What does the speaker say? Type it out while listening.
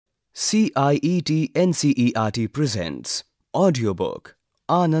CIET NCERT presents audiobook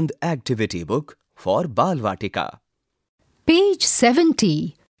Anand Activity Book for Baalvatika. Page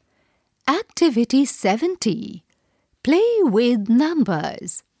 70. Activity 70. Play with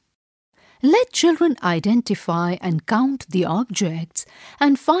numbers. Let children identify and count the objects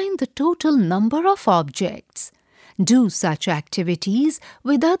and find the total number of objects. Do such activities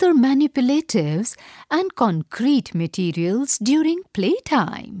with other manipulatives and concrete materials during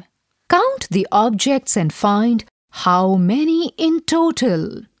playtime. Count the objects and find how many in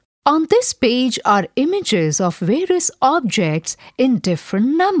total. On this page are images of various objects in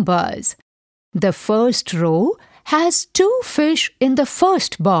different numbers. The first row has 2 fish in the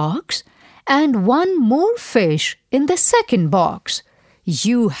first box and 1 more fish in the second box.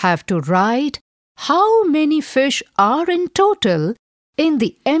 You have to write how many fish are in total in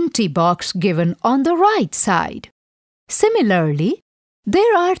the empty box given on the right side. Similarly,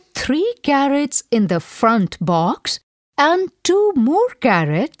 there are 3 carrots in the front box and 2 more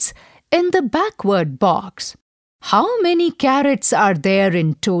carrots in the backward box. How many carrots are there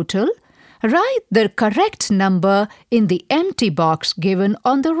in total? Write the correct number in the empty box given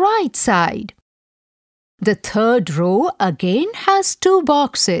on the right side. The third row again has 2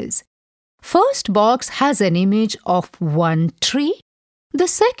 boxes. First box has an image of 1 tree. The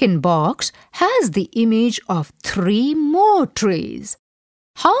second box has the image of 3 more trees.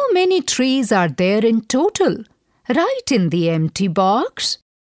 How many trees are there in total? Write in the empty box.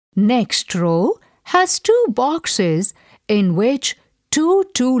 Next row has 2 boxes in which 2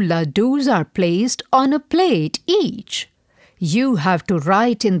 laddus are placed on a plate each. You have to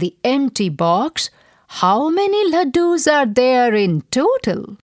write in the empty box how many laddus are there in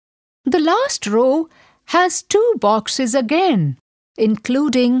total. The last row has 2 boxes again,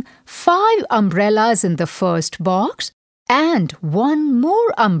 including 5 umbrellas in the first box and 1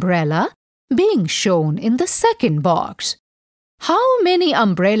 more umbrella being shown in the second box. How many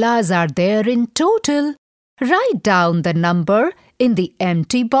umbrellas are there in total? Write down the number in the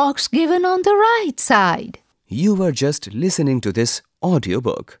empty box given on the right side. You were just listening to this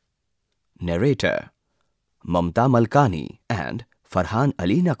audiobook. Narrator Mamta Malkani and Farhan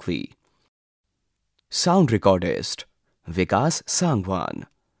Ali Naqvi. Sound recordist Vikas Sangwan.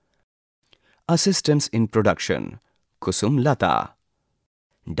 Assistants in production Kusum Lata.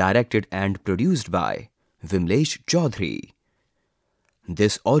 Directed and produced by Vimlesh Chaudhary.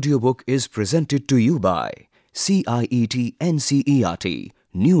 This audiobook is presented to you by CIET NCERT,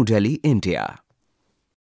 New Delhi, India.